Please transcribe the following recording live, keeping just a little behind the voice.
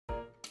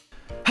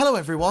Hello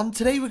everyone,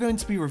 today we're going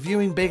to be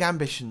reviewing Big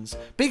Ambitions.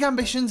 Big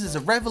Ambitions is a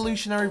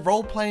revolutionary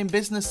role-playing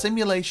business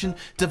simulation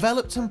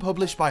developed and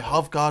published by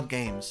Hovgaard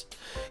Games.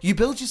 You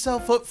build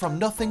yourself up from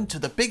nothing to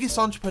the biggest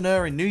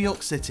entrepreneur in New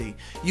York City.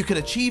 You can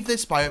achieve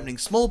this by opening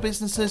small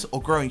businesses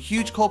or growing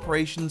huge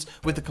corporations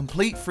with the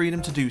complete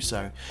freedom to do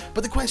so.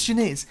 But the question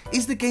is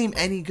the game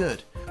any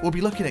good? We'll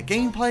be looking at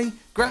gameplay,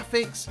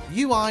 graphics,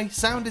 UI,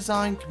 sound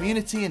design,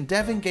 community and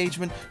dev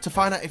engagement to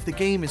find out if the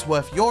game is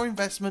worth your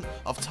investment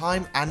of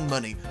time and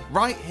money,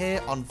 right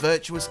here on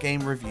Virtuous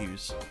Game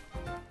Reviews.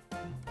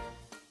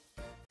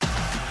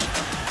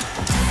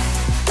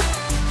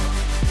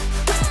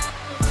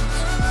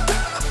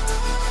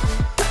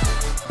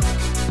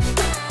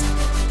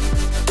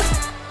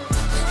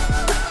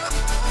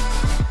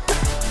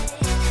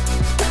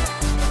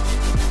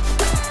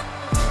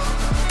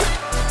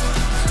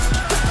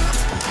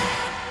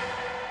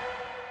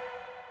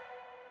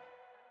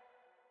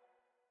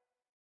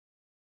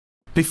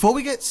 Before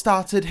we get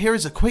started, here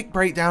is a quick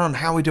breakdown on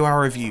how we do our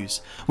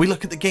reviews. We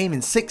look at the game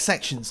in 6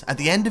 sections. At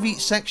the end of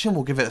each section,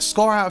 we'll give it a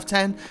score out of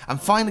 10 and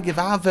finally give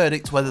our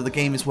verdict whether the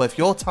game is worth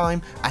your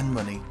time and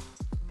money.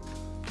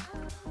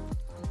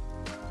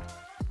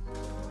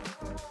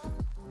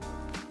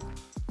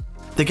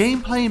 The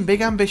gameplay in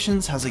Big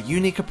Ambitions has a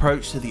unique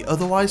approach to the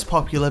otherwise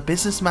popular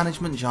business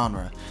management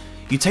genre.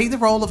 You take the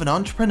role of an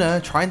entrepreneur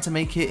trying to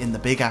make it in the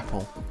Big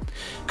Apple.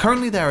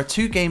 Currently there are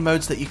 2 game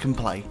modes that you can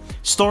play.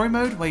 Story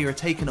mode, where you are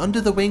taken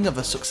under the wing of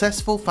a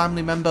successful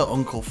family member,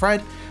 Uncle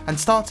Fred, and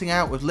starting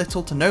out with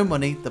little to no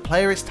money, the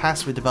player is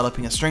tasked with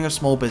developing a string of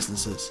small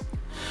businesses.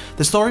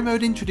 The story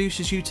mode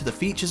introduces you to the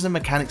features and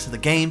mechanics of the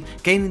game,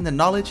 gaining the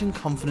knowledge and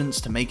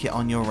confidence to make it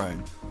on your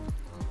own.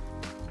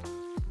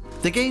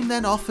 The game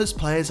then offers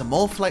players a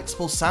more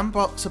flexible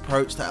sandbox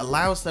approach that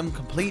allows them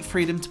complete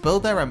freedom to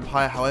build their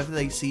empire however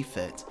they see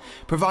fit,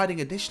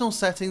 providing additional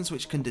settings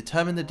which can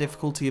determine the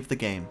difficulty of the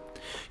game.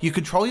 You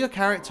control your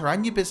character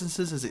and your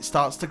businesses as it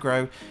starts to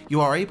grow.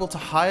 You are able to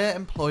hire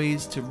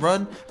employees to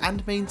run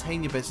and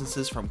maintain your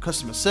businesses, from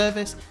customer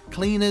service,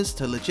 cleaners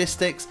to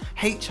logistics,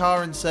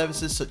 HR and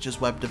services such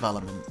as web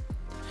development.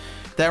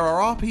 There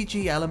are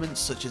RPG elements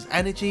such as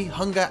energy,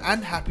 hunger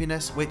and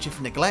happiness, which if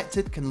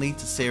neglected can lead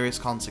to serious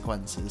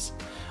consequences.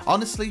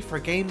 Honestly, for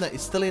a game that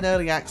is still in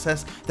early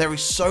access, there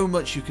is so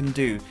much you can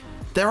do.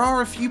 There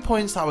are a few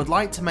points that I would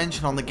like to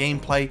mention on the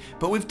gameplay,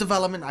 but with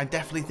development I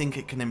definitely think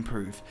it can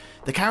improve.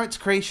 The character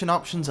creation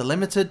options are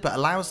limited but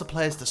allows the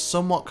players to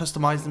somewhat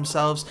customize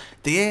themselves.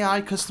 The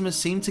AI customers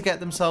seem to get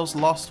themselves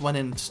lost when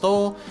in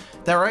store.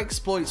 There are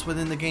exploits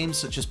within the game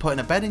such as putting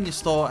a bed in your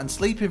store and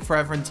sleeping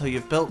forever until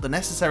you've built the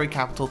necessary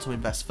capital to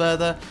invest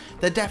further.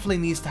 There definitely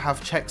needs to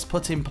have checks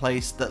put in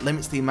place that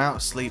limits the amount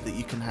of sleep that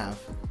you can have.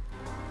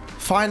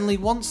 Finally,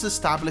 once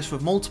established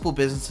with multiple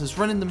businesses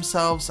running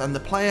themselves and the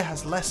player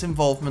has less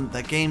involvement,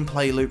 their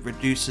gameplay loop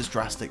reduces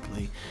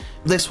drastically.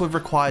 This would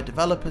require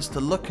developers to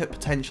look at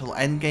potential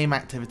endgame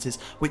activities,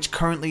 which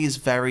currently is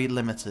very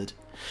limited.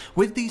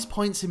 With these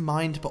points in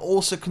mind, but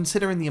also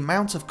considering the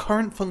amount of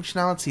current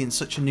functionality in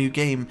such a new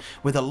game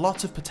with a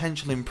lot of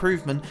potential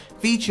improvement,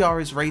 VGR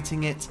is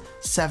rating it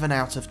 7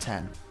 out of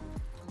 10.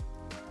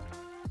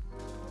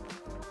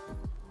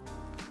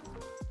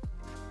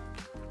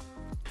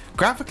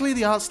 Graphically,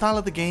 the art style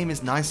of the game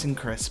is nice and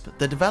crisp.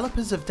 The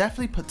developers have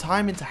definitely put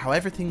time into how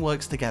everything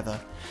works together.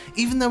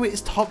 Even though it is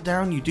top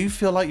down, you do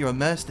feel like you're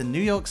immersed in New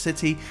York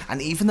City,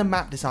 and even the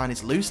map design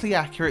is loosely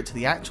accurate to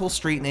the actual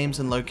street names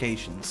and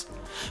locations.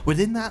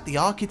 Within that, the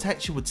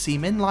architecture would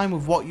seem in line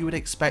with what you would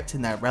expect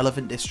in their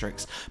relevant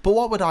districts, but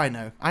what would I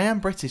know? I am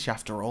British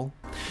after all.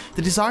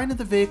 The design of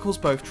the vehicles,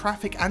 both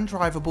traffic and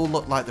drivable,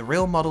 look like the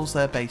real models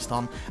they're based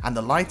on, and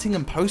the lighting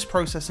and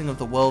post-processing of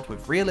the world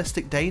with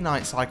realistic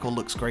day-night cycle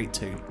looks great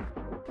too.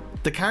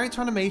 The character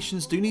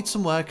animations do need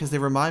some work as they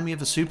remind me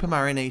of a Super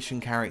Mario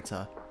Nation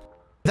character.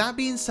 That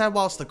being said,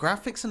 whilst the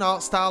graphics and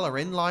art style are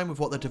in line with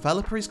what the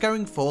developer is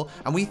going for,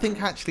 and we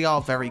think actually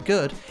are very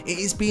good, it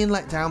is being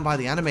let down by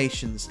the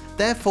animations.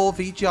 Therefore,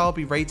 VGR will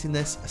be rating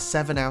this a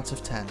 7 out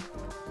of 10.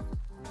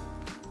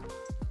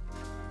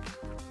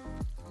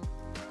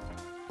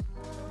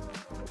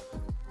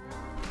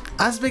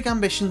 As Big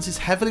Ambitions is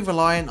heavily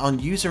reliant on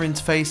user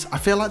interface, I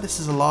feel like this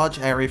is a large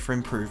area for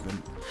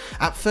improvement.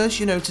 At first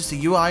you notice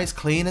the UI is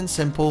clean and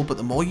simple, but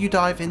the more you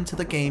dive into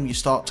the game you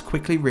start to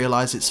quickly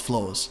realise its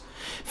flaws.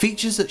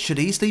 Features that should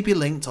easily be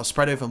linked are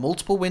spread over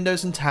multiple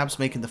windows and tabs,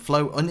 making the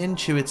flow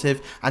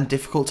unintuitive and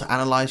difficult to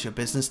analyse your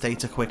business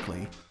data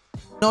quickly.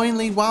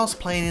 Annoyingly, whilst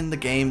playing in the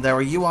game, there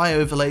are UI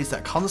overlays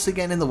that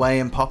constantly get in the way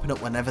and popping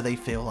up whenever they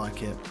feel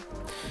like it.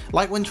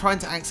 Like when trying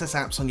to access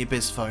apps on your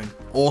biz phone,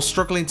 or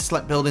struggling to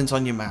select buildings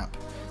on your map.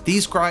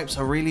 These gripes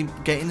are really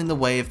getting in the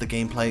way of the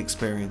gameplay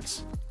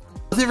experience.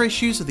 Other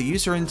issues of the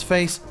user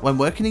interface: when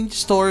working in your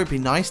store, it would be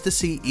nice to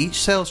see each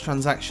sales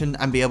transaction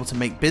and be able to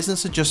make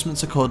business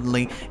adjustments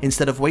accordingly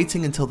instead of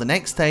waiting until the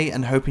next day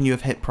and hoping you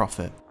have hit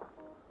profit.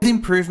 The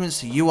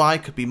improvements to UI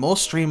could be more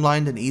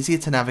streamlined and easier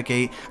to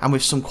navigate, and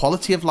with some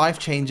quality of life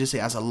changes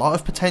it has a lot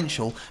of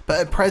potential,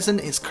 but at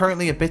present it's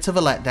currently a bit of a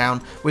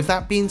letdown. With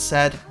that being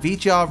said,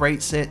 VGR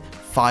rates it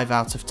 5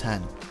 out of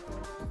 10.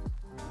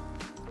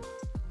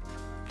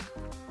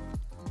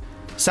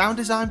 Sound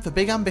design for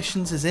Big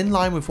Ambitions is in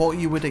line with what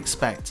you would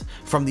expect.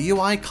 From the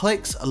UI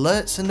clicks,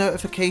 alerts and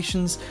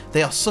notifications,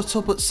 they are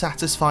subtle but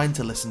satisfying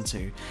to listen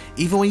to.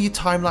 Even when you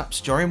time-lapse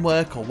during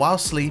work or while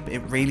asleep, it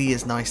really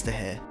is nice to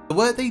hear. The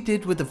work they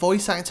did with the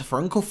voice actor for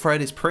Uncle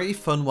Fred is pretty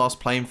fun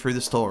whilst playing through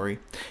the story.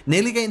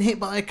 Nearly getting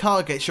hit by a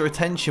car gets your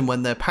attention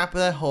when they pap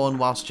their horn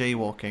whilst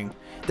jaywalking.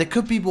 There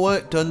could be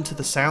work done to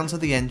the sounds of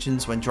the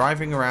engines when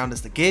driving around,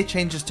 as the gear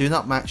changes do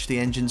not match the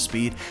engine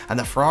speed and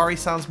the Ferrari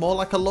sounds more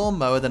like a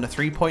lawnmower than a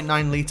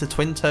 3.9 litre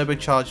twin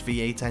turbocharged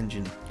V8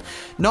 engine.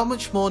 Not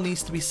much more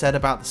needs to be said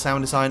about the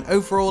sound design.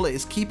 Overall, it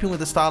is keeping with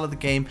the style of the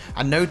game,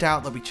 and no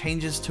doubt there'll be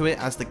changes to it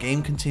as the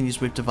game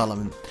continues with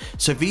development.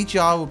 So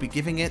VGR will be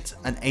giving it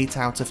an 8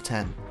 out of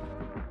 10.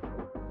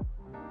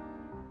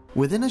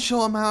 Within a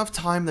short amount of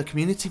time, the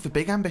community for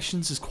Big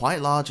Ambitions is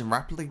quite large and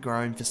rapidly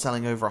growing, for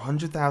selling over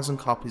 100,000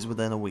 copies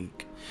within a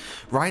week.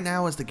 Right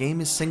now, as the game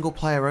is single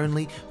player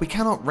only, we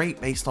cannot rate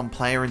based on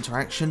player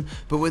interaction,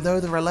 but with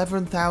over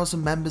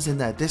 11,000 members in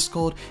their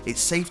Discord, it's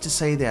safe to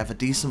say they have a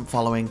decent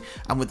following,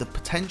 and with the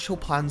potential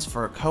plans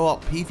for a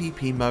co-op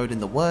PvP mode in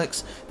the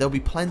works, there'll be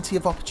plenty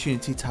of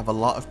opportunity to have a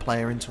lot of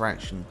player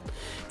interaction.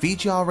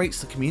 VGR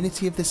rates the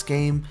community of this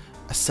game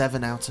a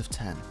 7 out of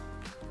 10.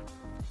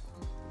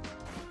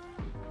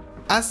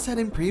 As said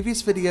in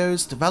previous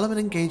videos, development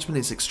engagement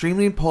is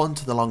extremely important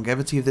to the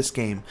longevity of this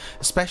game,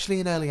 especially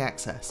in early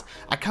access.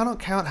 I cannot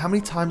count how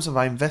many times have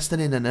I invested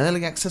in an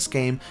early access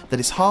game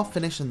that is half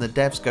finished and the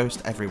devs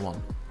ghost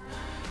everyone.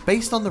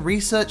 Based on the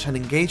research and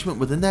engagement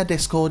within their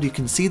Discord, you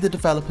can see the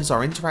developers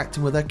are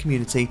interacting with their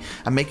community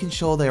and making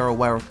sure they are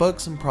aware of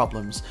bugs and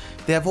problems.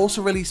 They have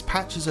also released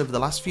patches over the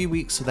last few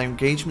weeks, so their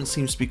engagement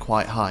seems to be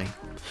quite high.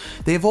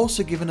 They have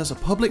also given us a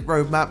public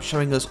roadmap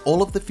showing us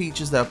all of the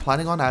features they are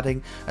planning on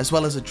adding, as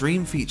well as a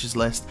dream features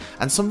list,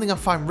 and something I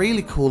find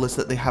really cool is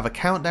that they have a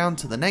countdown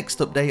to the next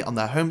update on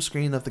their home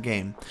screen of the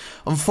game.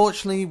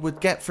 Unfortunately, it would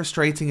get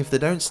frustrating if they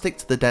don't stick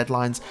to the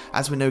deadlines,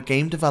 as we know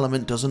game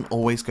development doesn't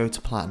always go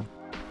to plan.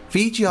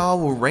 VGR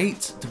will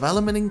rate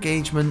development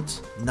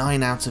engagement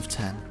 9 out of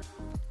 10.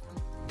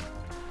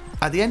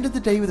 At the end of the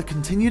day, with the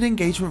continued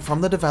engagement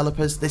from the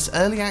developers, this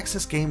early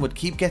access game would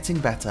keep getting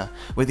better.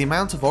 With the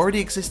amount of already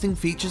existing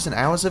features and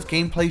hours of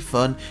gameplay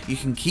fun, you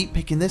can keep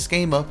picking this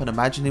game up and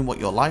imagining what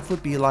your life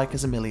would be like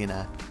as a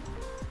millionaire.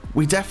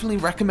 We definitely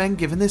recommend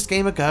giving this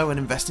game a go and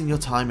investing your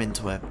time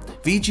into it.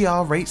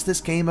 VGR rates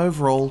this game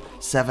overall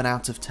 7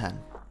 out of 10.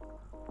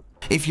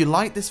 If you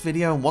liked this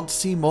video and want to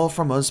see more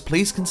from us,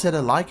 please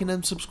consider liking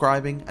and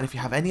subscribing, and if you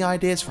have any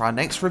ideas for our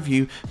next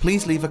review,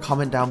 please leave a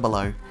comment down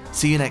below.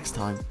 See you next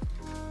time.